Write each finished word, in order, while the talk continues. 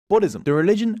Buddhism, the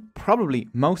religion probably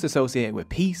most associated with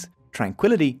peace,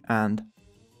 tranquility, and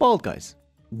bald guys.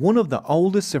 One of the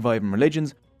oldest surviving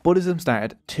religions, Buddhism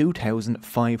started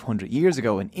 2,500 years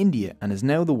ago in India and is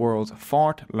now the world's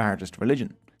fourth largest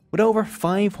religion. With over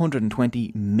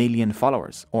 520 million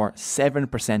followers, or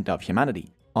 7% of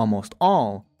humanity, almost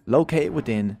all located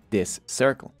within this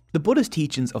circle. The Buddhist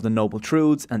teachings of the Noble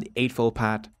Truths and the Eightfold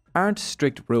Path aren't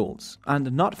strict rules,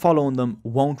 and not following them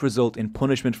won't result in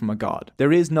punishment from a god.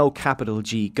 There is no capital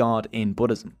G God in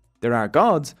Buddhism. There are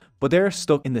gods, but they're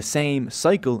stuck in the same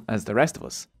cycle as the rest of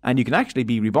us, and you can actually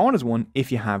be reborn as one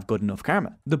if you have good enough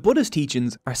karma. The Buddhist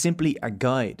teachings are simply a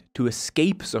guide to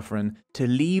escape suffering, to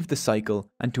leave the cycle,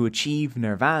 and to achieve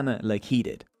nirvana like he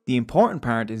did. The important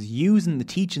part is using the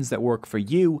teachings that work for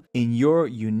you in your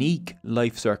unique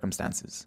life circumstances.